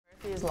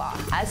Murphy's Law.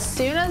 As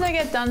soon as I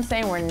get done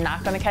saying we're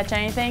not gonna catch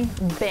anything,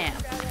 bam.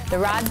 The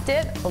rod's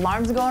dipped,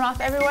 alarms going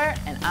off everywhere,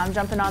 and I'm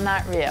jumping on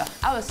that reel.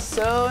 I was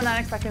so not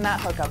expecting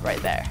that hookup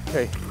right there.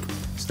 Okay,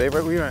 stay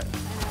right where you're at.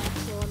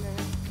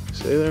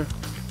 Stay there.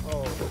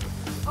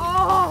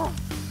 Oh!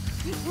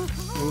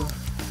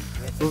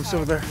 Move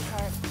over there.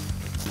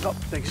 Oh,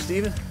 thanks,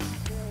 Steven.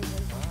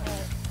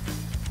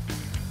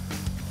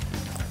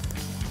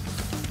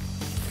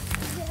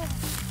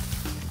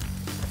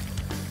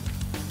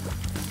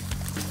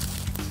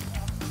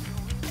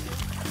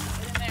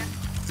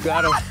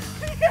 Got him.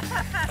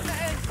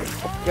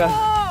 Got him.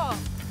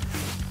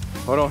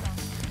 Hold on.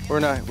 We're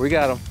not. We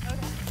got him. Okay.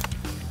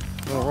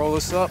 I'm gonna roll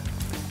this up.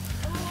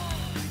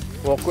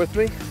 Walk with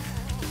me.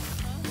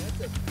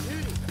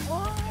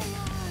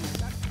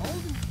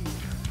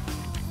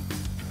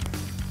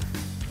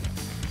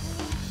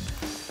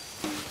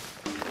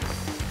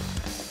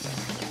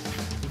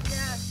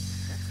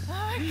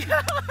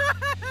 Let's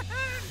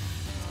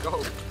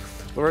go.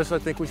 Larysa, I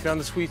think we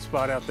found the sweet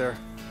spot out there.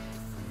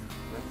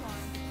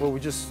 Well, we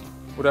just,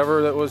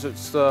 whatever that was,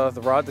 it's the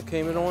rod that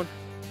came in on.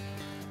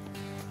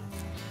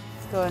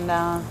 It's going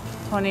down.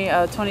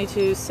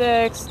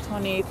 22.6,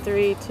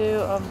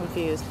 23.2, I'm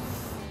confused.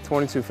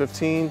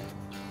 22.15,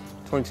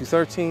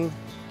 22.13,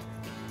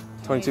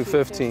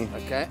 22.15.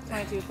 Okay.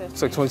 22.15.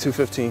 It's like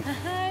 22.15.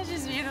 It's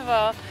just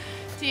beautiful.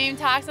 Team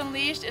Tax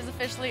Unleashed is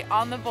officially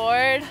on the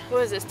board.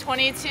 What is this,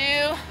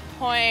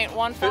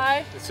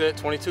 22.15? That's it,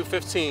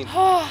 22.15.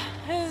 Oh,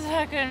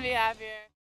 I couldn't be happier.